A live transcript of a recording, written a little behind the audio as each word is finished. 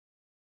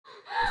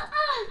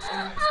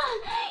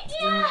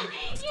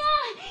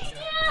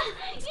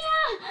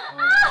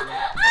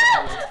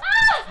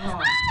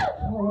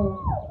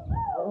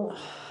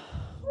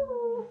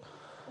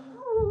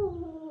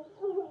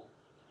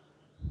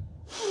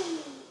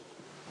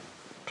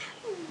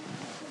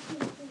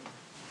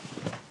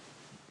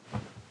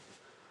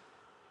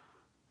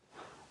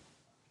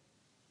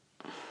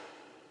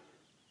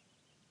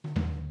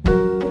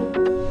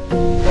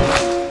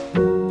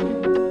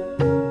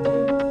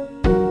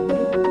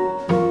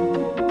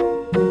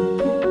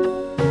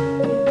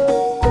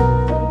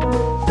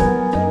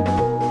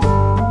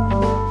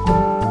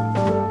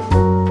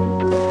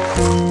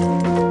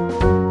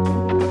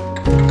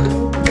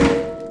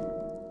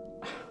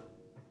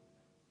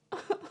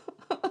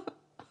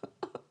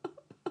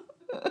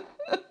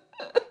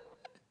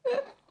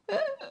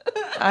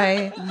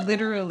I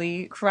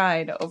literally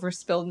cried over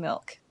spilled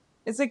milk.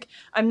 It's like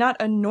I'm not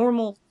a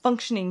normal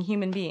functioning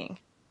human being.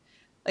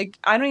 Like,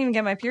 I don't even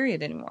get my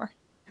period anymore.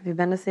 Have you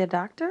been to see a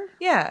doctor?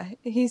 Yeah,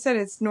 he said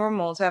it's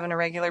normal to have an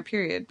irregular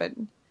period, but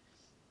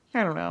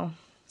I don't know.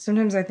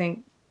 Sometimes I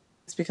think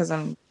it's because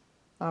I'm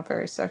not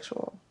very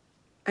sexual.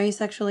 Are you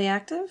sexually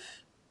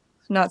active?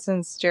 Not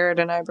since Jared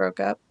and I broke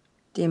up.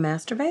 Do you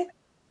masturbate?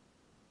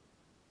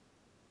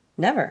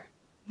 Never.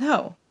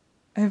 No,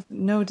 I have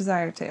no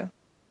desire to.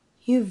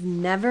 You've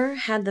never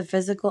had the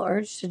physical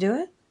urge to do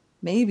it?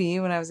 Maybe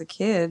when I was a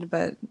kid,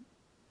 but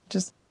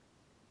just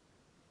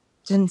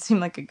didn't seem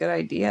like a good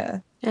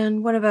idea.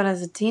 And what about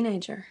as a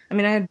teenager? I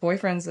mean, I had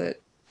boyfriends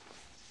that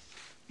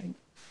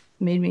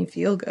made me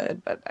feel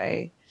good, but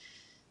I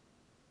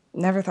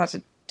never thought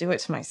to do it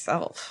to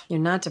myself. You're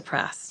not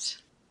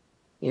depressed.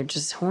 You're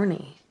just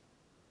horny.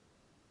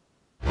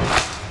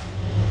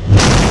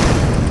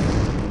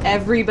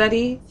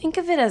 Everybody? Think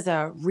of it as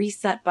a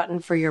reset button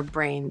for your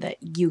brain that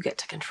you get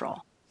to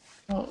control.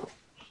 Well,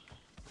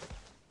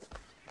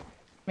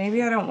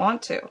 maybe I don't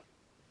want to.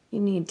 You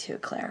need to,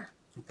 Claire.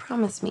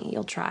 Promise me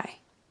you'll try.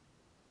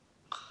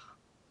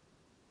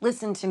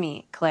 Listen to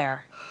me,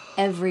 Claire.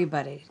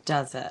 Everybody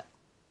does it.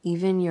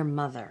 Even your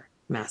mother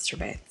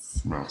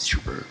masturbates.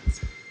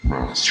 Masturbates.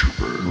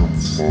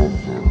 Masturbates. Your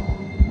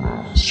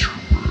mother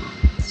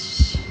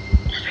masturbates.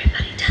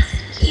 Everybody does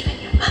it. Even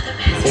your mother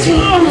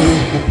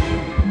masturbates.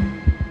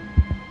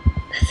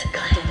 Listen,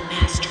 Claire.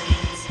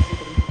 Masturbates.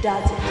 Everybody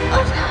does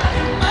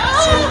it.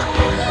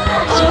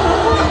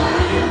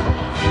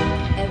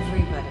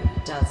 Everybody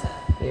does it.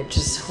 You're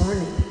just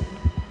horny.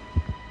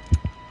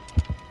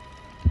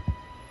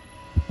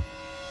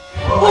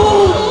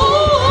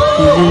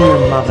 Even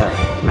your mother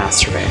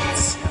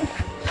masturbates.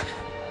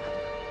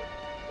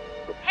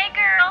 Hey,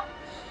 girl.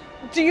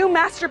 Do you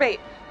masturbate?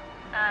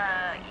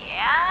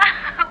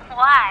 Yeah?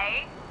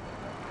 Why?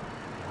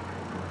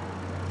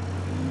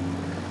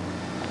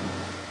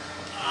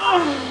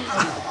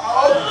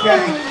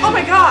 Okay. Oh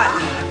my god!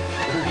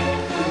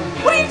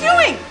 What are you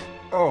doing?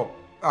 Oh,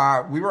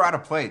 we were out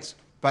of plates,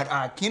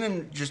 but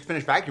Keenan just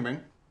finished vacuuming.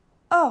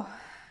 Oh,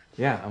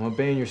 Yeah, I'm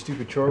obeying your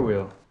stupid chore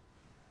wheel.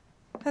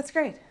 that's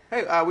great.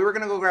 Hey, we were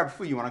gonna go grab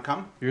food. You wanna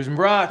come? Here's some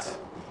brats.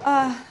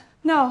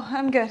 No,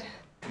 I'm good.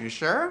 You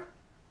sure?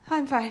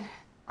 I'm fine.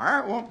 All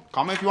right, well,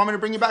 call me if you want me to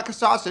bring you back a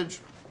sausage.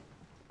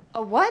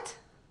 A what?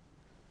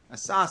 A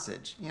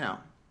sausage, you know.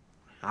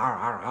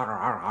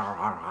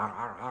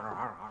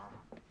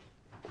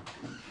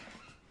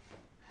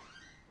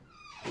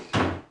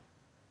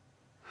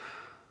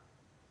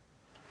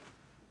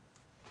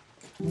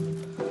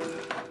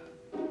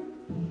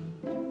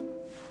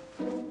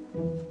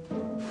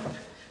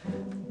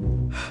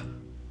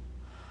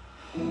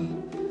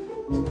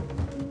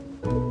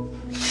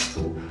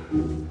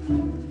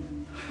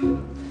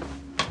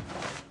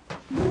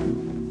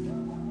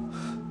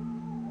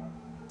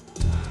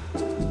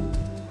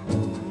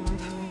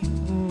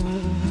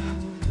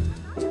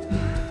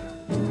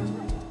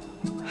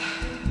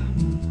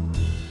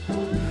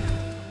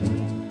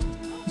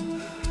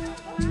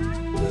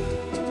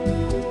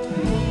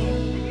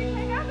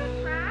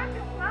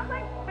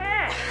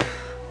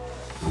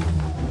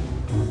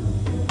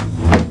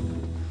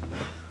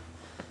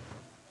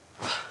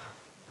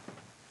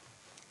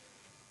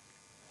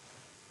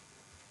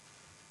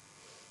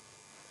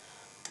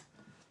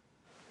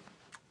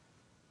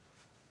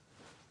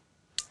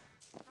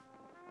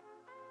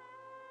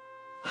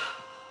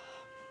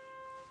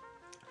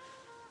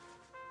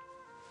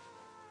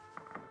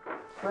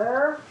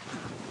 Claire?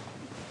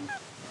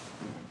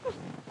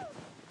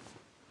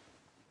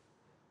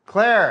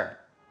 Claire!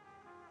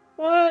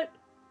 What?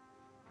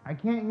 I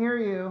can't hear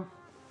you.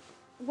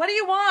 What do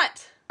you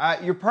want?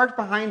 You're parked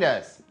behind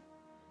us.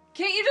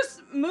 Can't you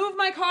just move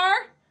my car?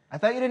 I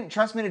thought you didn't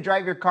trust me to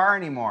drive your car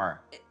anymore.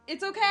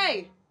 It's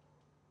okay.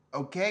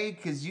 Okay,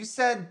 because you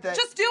said that...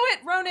 Just do it,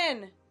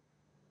 Ronan.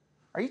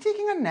 Are you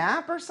taking a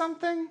nap or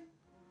something?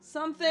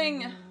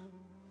 Something.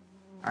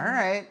 All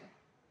right.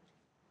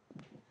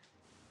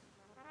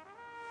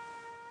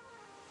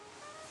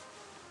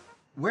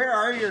 Where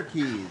are your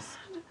keys?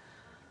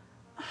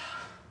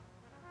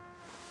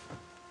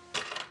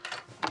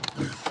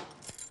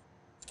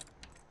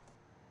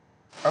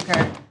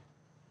 Okay.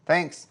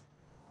 Thanks.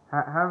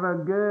 Have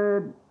a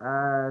good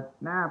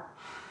nap.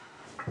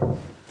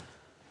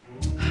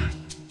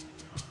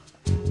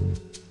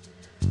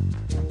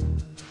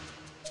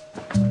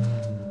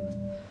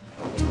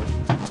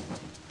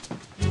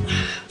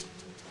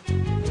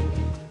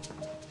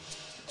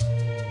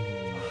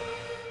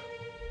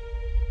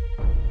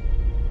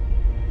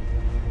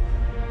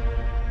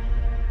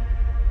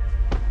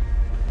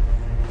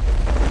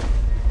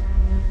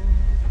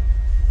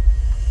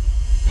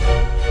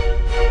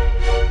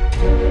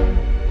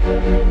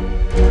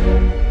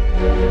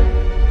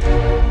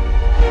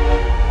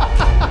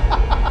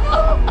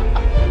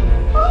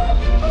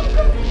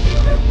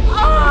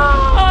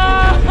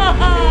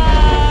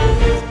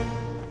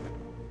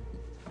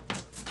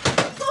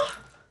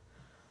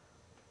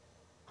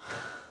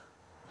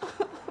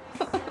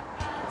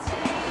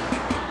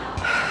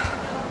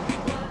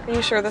 Are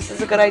you sure this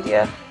is a good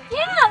idea?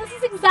 Yeah, this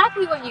is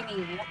exactly what you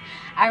need.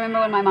 I remember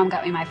when my mom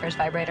got me my first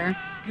vibrator.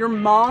 Your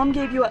mom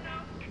gave you a...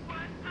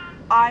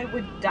 I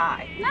would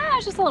die. Nah,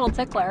 it's just a little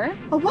tickler.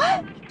 A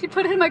what? She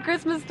put it in my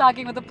Christmas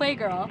stocking with a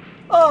Playgirl.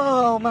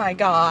 Oh my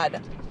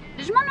god.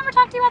 Did your mom never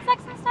talk to you about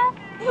sex and stuff?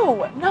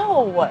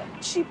 No.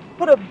 She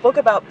put a book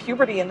about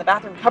puberty in the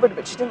bathroom cupboard,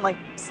 but she didn't, like,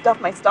 stuff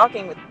my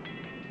stocking with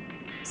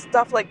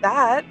stuff like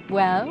that.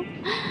 Well,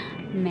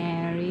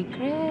 Merry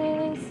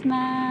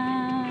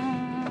Christmas.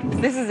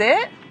 This is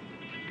it?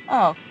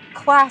 Oh,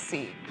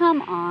 classy.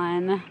 Come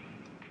on.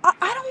 I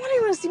don't want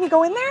anyone to see me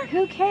go in there.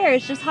 Who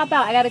cares? Just hop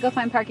out. I gotta go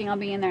find parking. I'll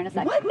be in there in a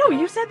second. What? No,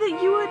 you said that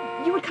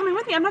you would come in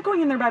with me. I'm not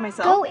going in there by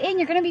myself. Go in.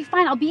 You're gonna be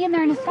fine. I'll be in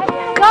there in a second.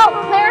 Go,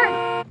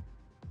 Claire.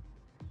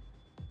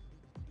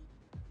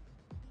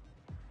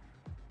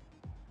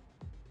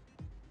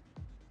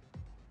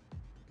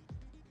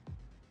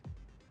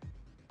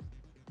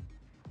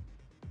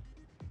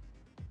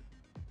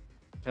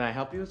 Can I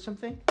help you with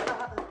something?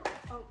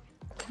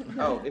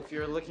 Oh, if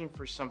you're looking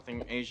for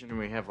something Asian,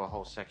 we have a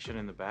whole section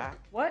in the back.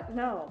 What?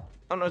 No.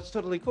 Oh no, it's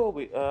totally cool.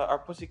 We our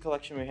pussy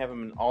collection, we have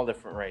them in all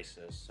different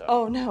races. So.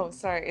 Oh, no,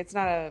 sorry. It's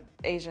not a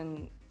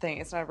Asian thing.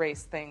 It's not a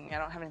race thing. I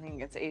don't have anything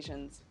against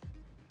Asians.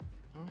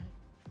 All right.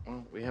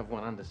 Well, we have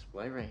one on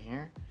display right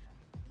here.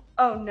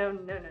 Oh, no.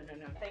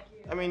 Thank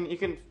you. I mean, you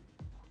can.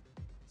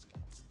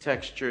 It's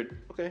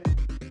textured. Okay.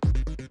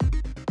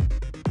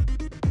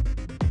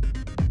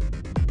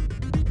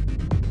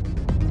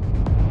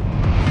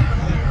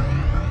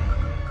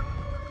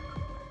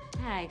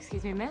 Hi,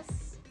 excuse me,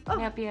 miss. Can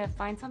I help you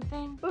find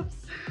something? Oops.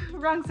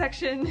 Wrong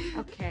section.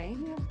 Okay.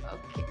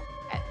 Okay.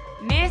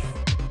 Miss,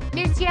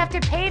 you have to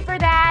pay for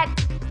that.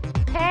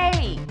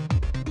 Pay.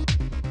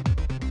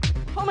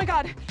 Oh my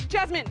god,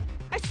 Jasmine,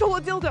 I stole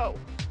a dildo.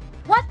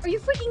 What? Are you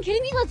freaking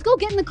kidding me? Let's go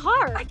get in the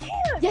car. I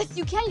can't. Yes,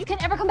 you can. You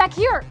can't ever come back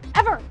here.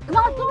 Ever. Come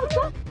on, let's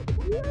go.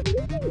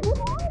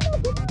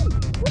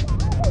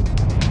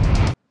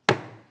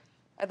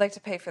 I'd like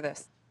to pay for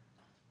this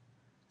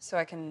so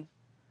I can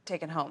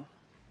take it home.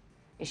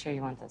 You sure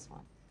you want this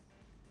one?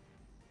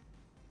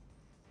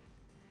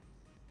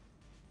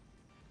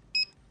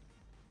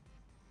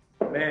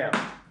 Ma'am.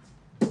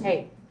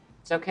 Hey,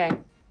 it's okay.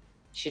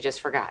 She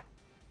just forgot.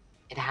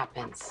 It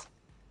happens.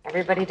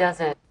 Everybody does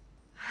it.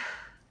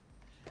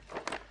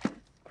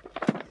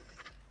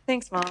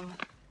 Thanks, Mom.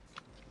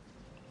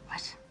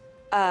 What?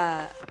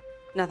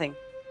 Nothing.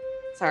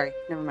 Sorry,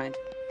 never mind.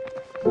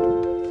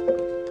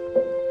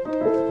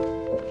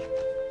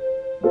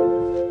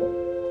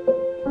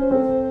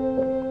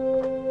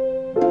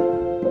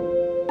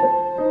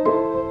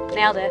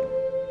 Nailed it.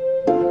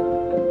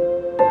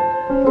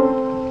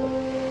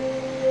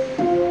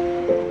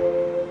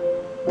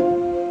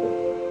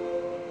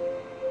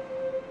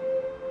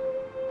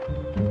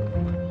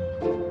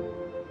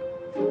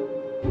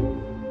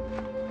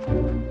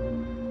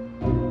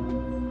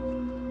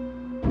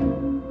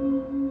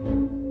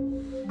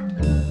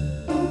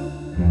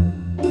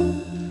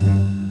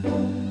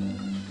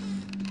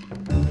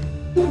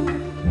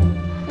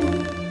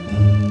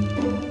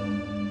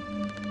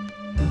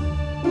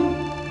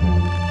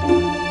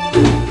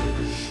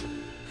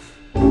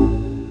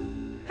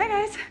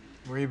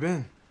 Where you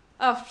been?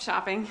 Oh,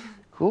 shopping.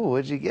 Cool,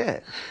 what'd you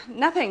get?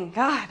 Nothing,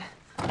 God.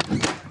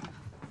 What'd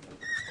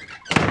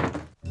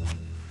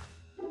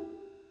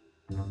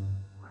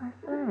I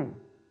say?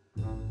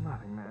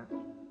 Nothing, man.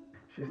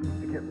 She just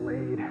needs to get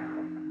laid. I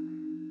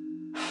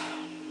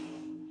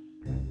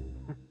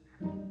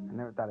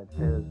never thought I'd say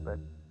this, but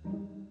I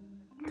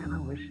kind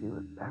of wish she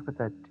was back with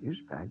that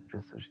douchebag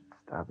just so she'd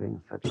stop being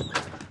such a...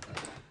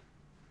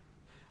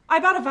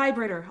 I bought a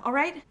vibrator, all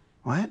right?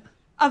 What?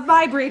 A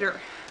vibrator.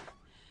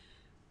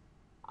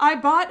 I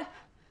bought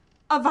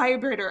a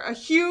vibrator, a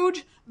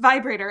huge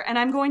vibrator, and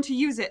I'm going to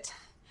use it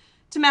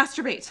to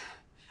masturbate.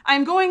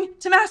 I'm going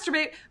to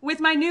masturbate with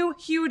my new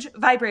huge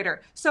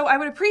vibrator. So I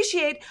would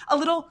appreciate a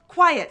little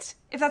quiet,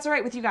 if that's all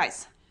right with you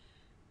guys.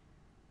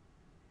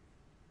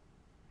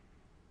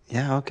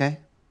 Yeah, okay.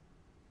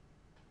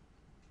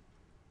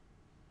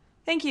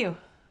 Thank you.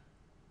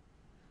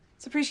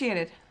 It's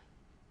appreciated.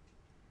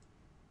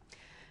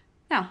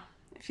 Now,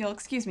 if you'll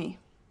excuse me.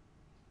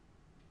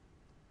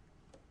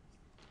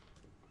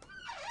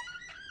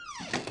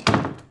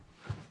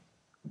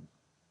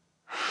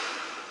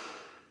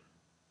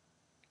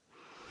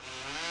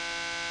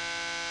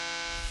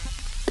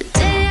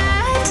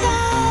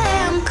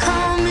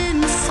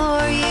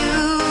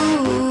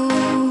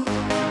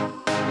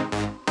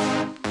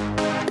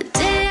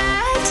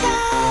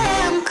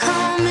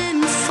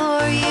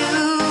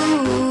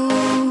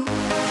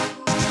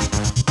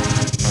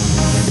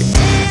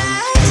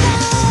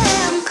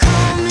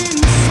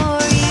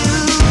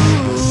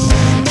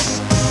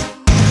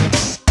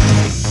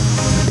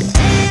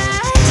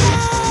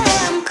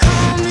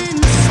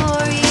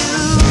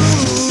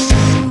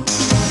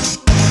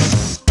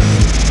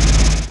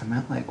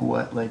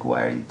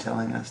 Why are you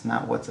telling us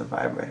not what's a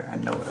vibrator? I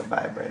know what a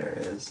vibrator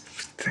is.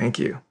 Thank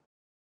you.